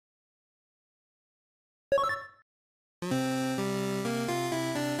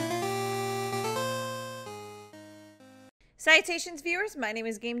Salutations viewers, my name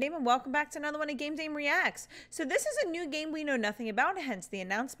is GameDame and welcome back to another one of GameDame Reacts. So this is a new game we know nothing about, hence the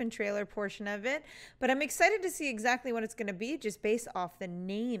announcement trailer portion of it. But I'm excited to see exactly what it's going to be just based off the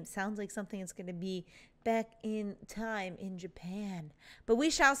name. Sounds like something that's going to be back in time in Japan. But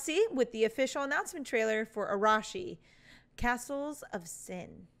we shall see with the official announcement trailer for Arashi, Castles of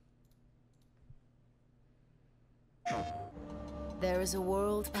Sin. There is a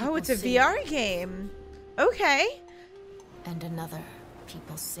world. Oh, it's a VR game. Okay. And another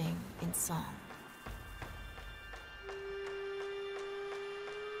people sing in song.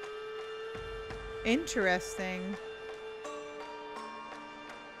 Interesting.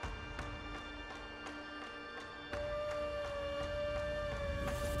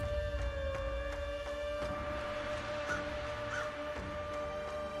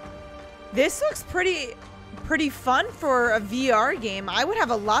 This looks pretty fun for a VR game. I would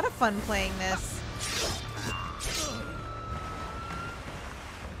have a lot of fun playing this.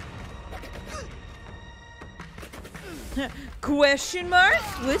 Question mark?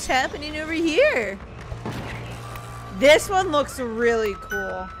 What's happening over here? This one looks really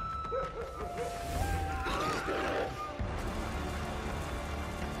cool.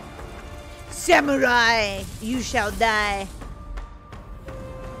 Samurai, you shall die.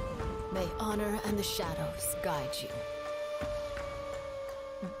 May honor and the shadows guide you.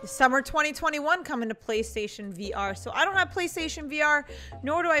 Summer 2021 coming to PlayStation VR. So I don't have PlayStation VR,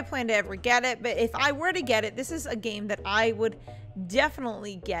 nor do I plan to ever get it. But if I were to get it, this is a game that I would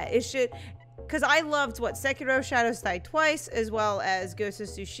definitely get. It should, because I loved Sekiro Shadows Die Twice, as well as Ghost of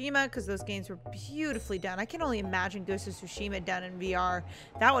Tsushima, because those games were beautifully done. I can only imagine Ghost of Tsushima done in VR.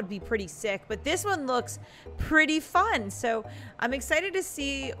 That would be pretty sick. But this one looks pretty fun. So I'm excited to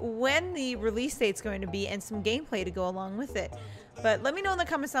see when the release date's going to be and some gameplay to go along with it. But let me know in the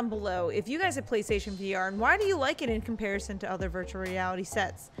comments down below if you guys have PlayStation VR and why do you like it in comparison to other virtual reality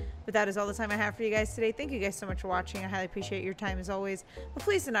sets. But that is all the time I have for you guys today. Thank you guys so much for watching. I highly appreciate your time as always. But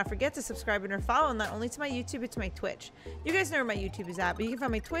please do not forget to subscribe and or follow, not only to my YouTube, but to my Twitch. You guys know where my YouTube is at, but you can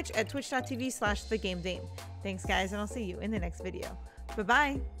find my Twitch at twitch.tv/thegamedame. Thanks guys, and I'll see you in the next video.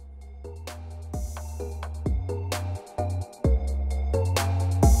 Bye-bye.